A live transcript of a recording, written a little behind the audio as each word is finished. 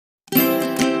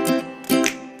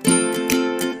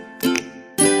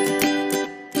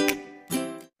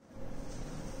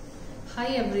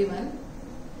Hi everyone.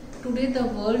 Today the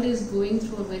world is going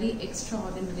through a very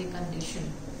extraordinary condition.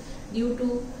 Due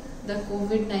to the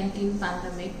COVID-19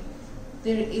 pandemic,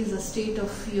 there is a state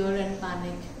of fear and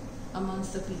panic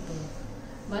amongst the people.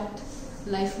 But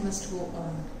life must go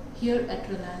on. Here at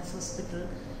Reliance Hospital,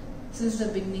 since the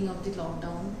beginning of the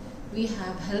lockdown, we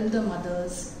have helped the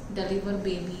mothers deliver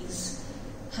babies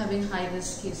having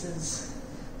high-risk cases.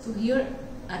 So here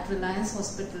at Reliance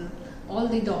Hospital, all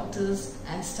the doctors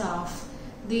and staff,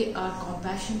 they are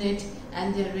compassionate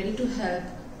and they are ready to help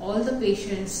all the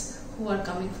patients who are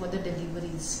coming for the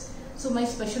deliveries. So my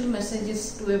special message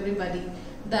is to everybody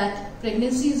that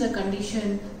pregnancy is a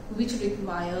condition which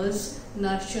requires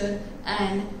nurture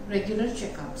and regular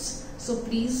checkups. So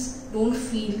please don't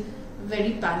feel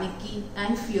very panicky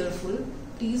and fearful.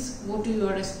 Please go to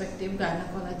your respective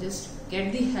gynecologist,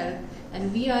 get the help,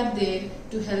 and we are there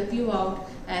to help you out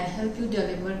and help you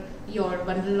deliver your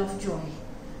bundle of joy.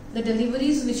 The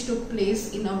deliveries which took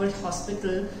place in our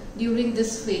hospital during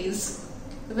this phase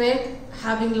were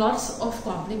having lots of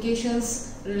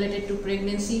complications related to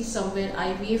pregnancy, some were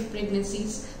IVF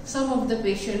pregnancies, some of the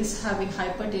patients having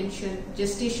hypertension,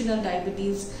 gestational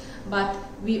diabetes, but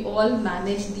we all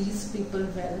managed these people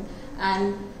well,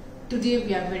 and today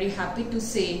we are very happy to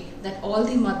say that all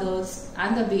the mothers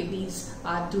and the babies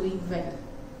are doing well.